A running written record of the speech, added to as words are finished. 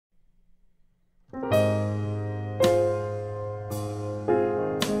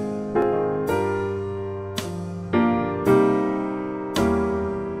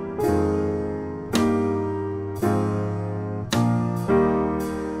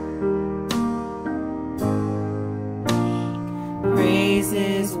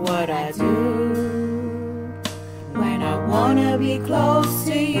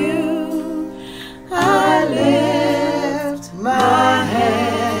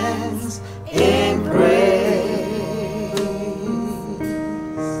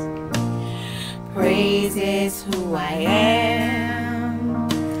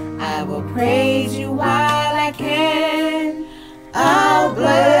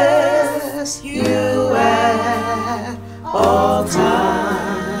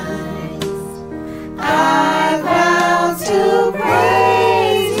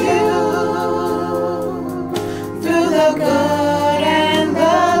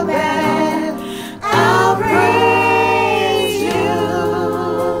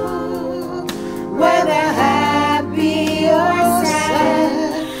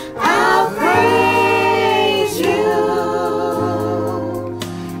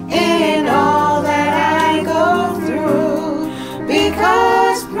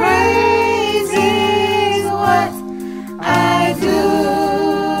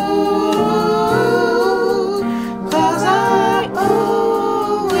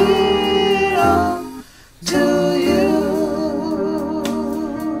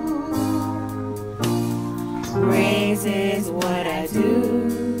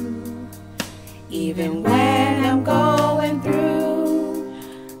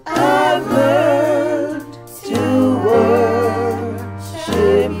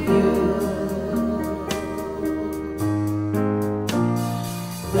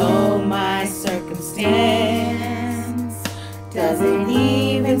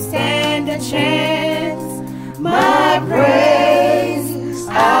chance, my praise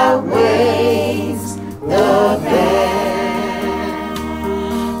outweighs the bad.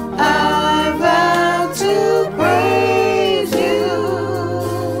 I vow to praise you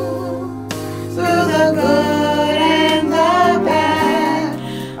through the good and the bad.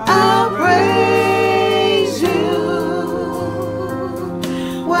 I'll praise you,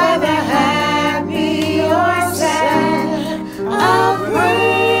 whether happy or sad. I'll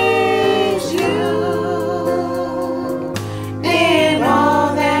praise you in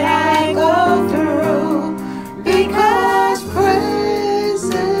all that I go through, because praise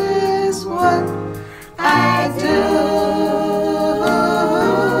is what I do,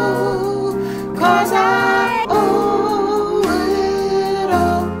 'cause I owe it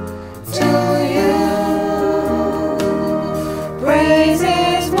all to you. Praise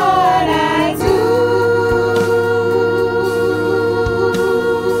is what I do.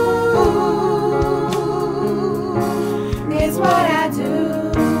 It's what I do.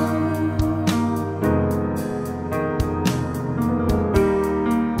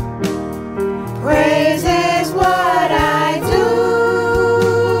 Praise is what I do.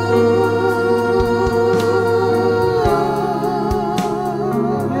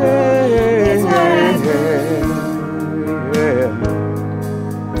 It's what I do.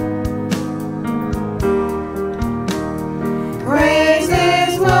 Praise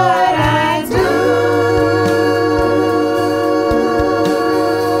is what I do.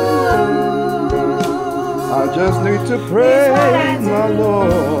 I just need to praise my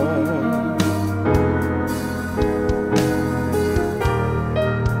Lord.